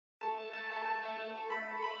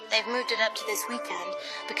They've moved it up to this weekend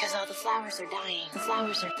because all the flowers are dying. The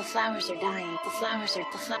flowers are dying. The flowers are dying.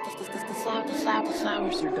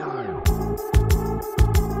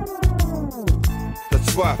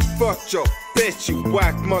 That's why I fucked your bitch, you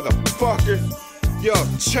whack motherfucker. Yo,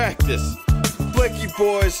 check this. Blicky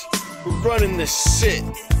boys, we're running this shit.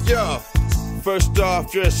 Yo. First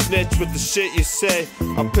off, you're a snitch with the shit you say.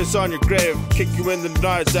 I'll piss on your grave, kick you in the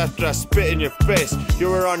nards after I spit in your face.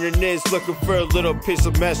 You were on your knees looking for a little piece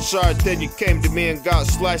of mesh shard. Then you came to me and got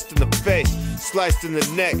sliced in the face, sliced in the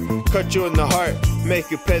neck, cut you in the heart,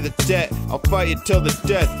 make you pay the debt. I'll fight you till the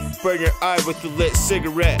death, burn your eye with the lit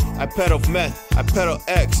cigarette. I peddle meth, I peddle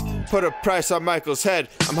X, put a price on Michael's head.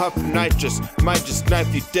 I'm huffing nitrous, might just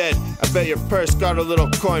knife you dead. I bet your purse got a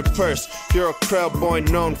little coin purse. You're a Krell boy,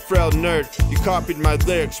 known frail nerd. You copied my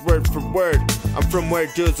lyrics word for word. I'm from where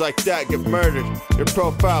dudes like that get murdered. Your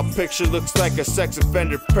profile picture looks like a sex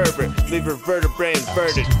offender pervert. Leave your vertebrae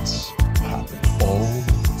inverted. Happen all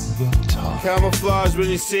the time. Camouflage when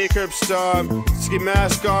you see CURBSTOMP. Ski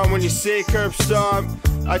mask on when you see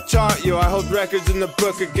CURBSTOMP. I taught you, I hold records in the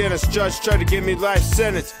book of Guinness. Judge tried to give me life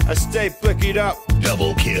sentence. I stay blickied up.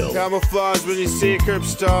 Double kill. Camouflage when you see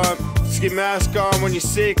CURBSTOMP. Ski mask on when you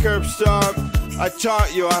see CURBSTOMP. I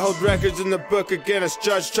taught you, I hold records in the book of Guinness.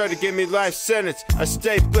 Judge tried to give me life sentence. I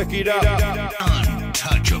stay blickied up.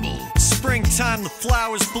 Untouchable. Springtime, the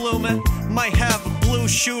flowers blooming. Might have a blue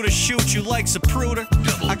shooter shoot you like Zapruder.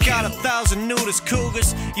 I got 1,000 nudist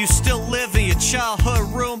cougars. You still live in your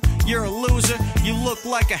childhood room. You're a loser. You look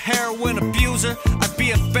like a heroin abuser. I'd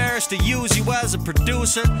be embarrassed to use you as a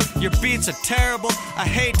producer. Your beats are terrible. I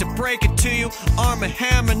hate to break it to you. Arm &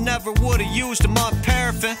 Hammer never would've used them on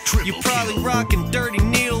paraffin. You probably rocking dirty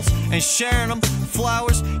needles and sharing them.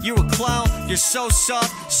 Flowers, you a clown. You're so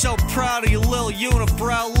soft, so proud of your little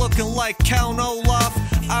unibrow, looking like Count Olaf.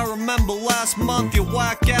 I remember last month your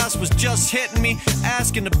whack ass was just hitting me,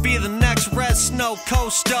 asking to be the next Red Snow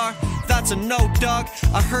co-star. That's a no, dog.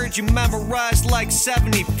 I heard you memorized like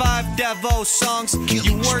 75 Devo songs.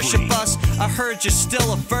 You worship us. I heard you're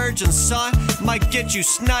still a virgin, son. Might get you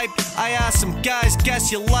sniped. I asked some guys,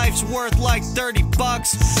 guess your life's worth like 30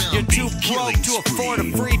 bucks. You're too broke to afford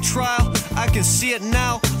a free trial. I can see it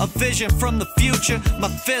now, a vision from the future. My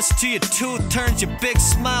fist to your tooth turns your big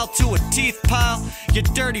smile to a teeth pile. Your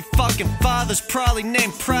dirty fucking father's probably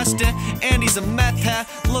named Preston, and he's a meth hat,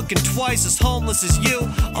 looking twice as homeless as you.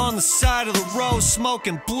 On the side of the road,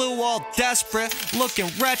 smoking blue, all desperate, looking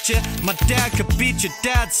wretched. My dad could beat your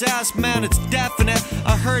dad's ass, man, it's definite.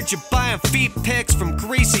 I heard you buying feet pics from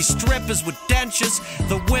greasy strippers with dentures.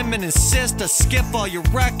 The women insist I skip all your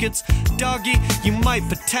records. Doggy, you might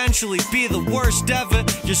potentially be the worst ever.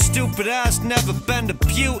 Your stupid ass never been to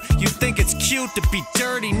Butte. You think it's cute to be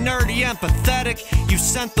dirty, nerdy, and pathetic. You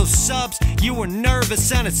sent those subs, you were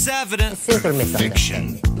nervous and it's evident. Simple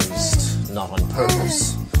Fiction. At least not on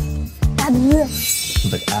purpose.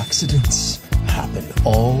 But accidents happen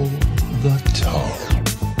all the time.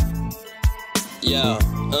 Yeah,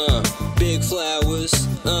 big flowers,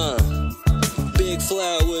 big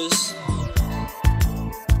flowers.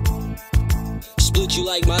 Split you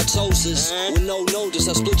like mitosis. With no notice,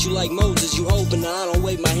 I split you like Moses. You hoping that I don't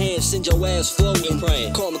wave my hand, send your ass floating.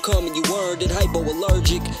 Call me coming, you worded,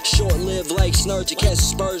 hypoallergic. Short-lived like snurgic, has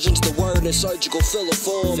aspersions. The word in surgical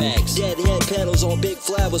filiform. Dead head petals on big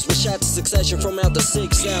flowers with shots of succession from out the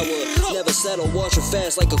 6th hour. Never settle, wash her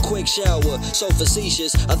fast like a quick shower. So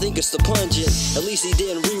facetious, I think it's the pungent. At least he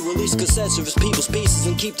didn't re-release cassettes of his people's pieces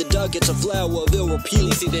and keep the ducats a flower of ill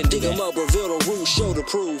repute. Dig him up, reveal the roots, show the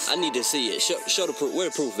proof. I need to see it, show the proof, where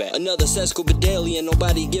the proof at? Another sesquipedalian,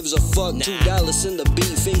 nobody gives a fuck. $2 in the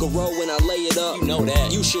beat, finger roll when I lay it up. You know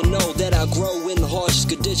that. You should know that I grow in the harshest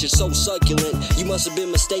conditions, so succulent. You must have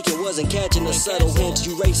been mistaken, wasn't catching the subtle hints.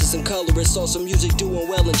 You racist and colorist, saw some music doing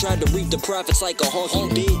well and tried to reap the profits like a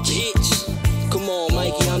honky bitch. Come on,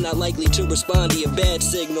 Mikey, I'm not likely to respond to your bad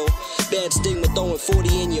signal. Bad stigma throwing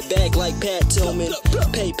 40 in your bag like Pat Tillman.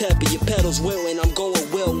 Pay Pepper, your pedals willing. I'm going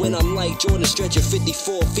well when I'm like Jordan stretching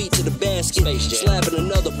 54 feet to the basket. Slapping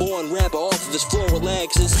another born rapper off of his floor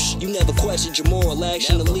relaxes. You never questioned your moral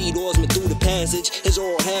action to lead oarsman through the passage. His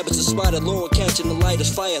oral habits are spotted lower, catching the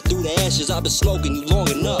lightest fire through the ashes. I've been smoking you long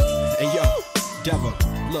enough. Hey yo, Devo,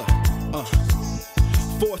 look,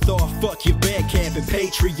 Fourth off, fuck your Bandcamp and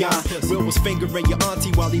Patreon. Will was fingering your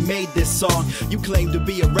auntie while he made this song. You claim to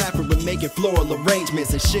be a rapper with making floral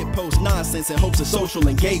arrangements and shit post nonsense in hopes of social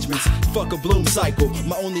engagements. Fuck a Bloomcycle,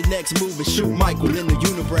 my only next move is shoot Michael in the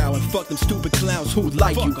unibrow and fuck them stupid clowns who'd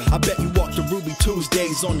like you. I bet you walk to Ruby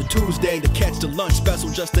Tuesdays on the Tuesday to catch the lunch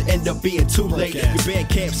special just to end up being too late. Your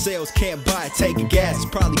Bandcamp sales can't buy it, taking gas.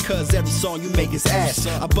 Probably cause every song you make is ass.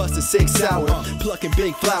 I busted 6 hours, plucking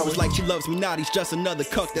big flowers like she loves me not. He's just another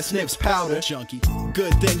cuck that sniffs powder. Junkie.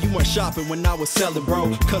 Good thing you weren't shopping when I was selling,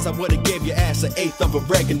 bro. Cause I would've gave your ass an eighth of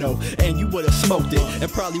oregano, and you would've smoked it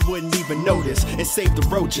and probably wouldn't even notice and saved the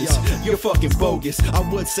roaches. You're fucking bogus. I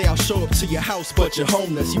would say I'll show up to your house, but you're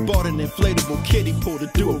homeless. You bought an inflatable kiddie pool to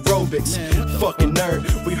do aerobics. Fucking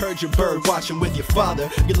nerd. We heard your bird watching with your father.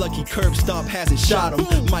 You're lucky CURBSTOMP hasn't shot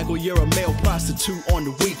him. Michael, you're a male prostitute on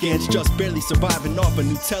the weekends, just barely surviving off of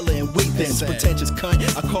Nutella and wheat thins. Pretentious cunt.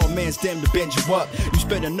 I call MANSDEM to bend you up. You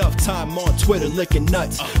spend enough time on Twitter licking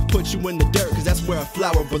nuts. Put you in the dirt, cause that's where a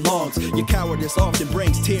flower belongs. Your cowardice often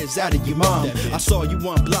brings tears out of your mom. I saw you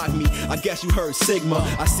unblock me, I guess you heard Sigma.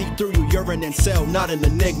 I see through you, you're an incel, not an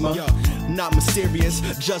enigma. Not mysterious,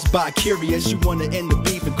 just bi-curious. You wanna end the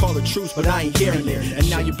beef and call a truce, but I ain't hearing it. And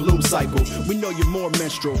now you're Bloomcycle, we know you're more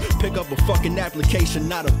menstrual. Pick up a fucking application,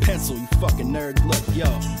 not a pencil, you fucking nerd. Look,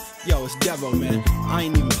 yo, it's Devo, man. I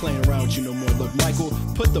ain't even playing around with you no more. Look, Michael,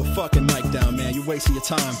 put the fucking mic down, man. You're wasting your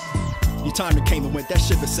time. Your time that came and went. That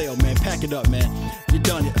ship has sailed, man. Pack it up, man. You're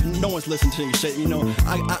done. No one's listening to your shit, you know.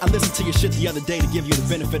 I listened to your shit the other day to give you the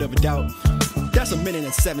benefit of a doubt. That's 1 minute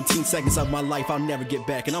and 17 seconds of my life I'll never get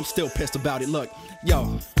back, and I'm still pissed about it. Look,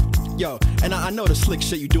 yo, and I know the slick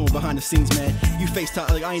shit you doing behind the scenes, man. You FaceTime,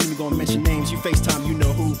 like, I ain't even gonna mention names. You FaceTime, you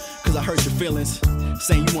know who, cause I hurt your feelings.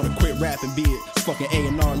 Saying you wanna quit rapping, be it fucking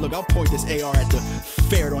A&R. Look, I'll point this AR at the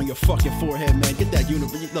ferret on your fucking forehead, man. Get that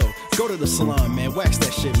unit, look, go to the salon, man. Wax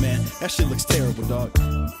that shit, man. That shit looks terrible, dog.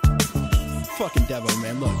 Fucking Devo,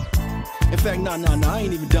 man, look. In fact, nah, I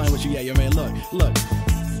ain't even done with you yet, yo, man. Look.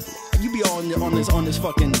 You be on this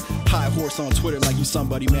fucking high horse on Twitter like you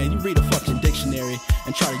somebody, man. You read a fucking dictionary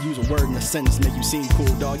and try to use a word in a sentence to make you seem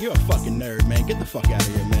cool, dog. You're a fucking nerd, man. Get the fuck out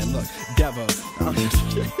of here, man. Look, Devo.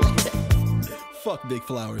 Fuck big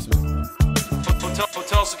flowers, man.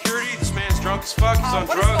 Hotel security, this man's drunk as fuck, he's on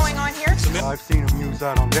drugs. What is going on here? I've seen him use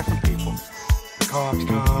that on different people. The cops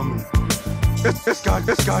come.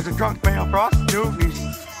 This guy's a drunk male prostitute.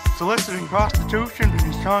 He's soliciting prostitution and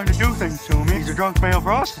he's trying to do things to me. He's a drunk male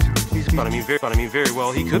prostitute. But I mean very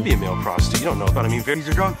well, he could be a male prostitute. You don't know. But I mean, he's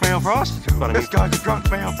a drunk male prostitute. This guy's a drunk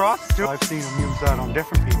male prostitute. I've seen him use that on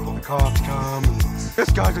different people. The cops come. This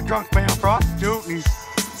guy's a drunk male prostitute. He's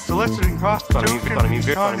soliciting prostitution. But I mean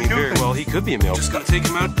very well, he could be a male. Just gonna take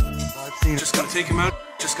him out. I've seen just gonna take him out.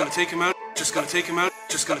 Just gonna take him out. Just gonna take him out.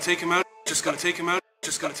 Just gonna take him out. Just gonna take him out.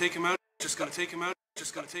 Just gonna take him out. Just gonna take him out.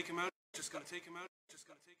 Just gonna take him out. Just gonna take him out. Just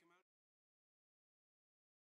gonna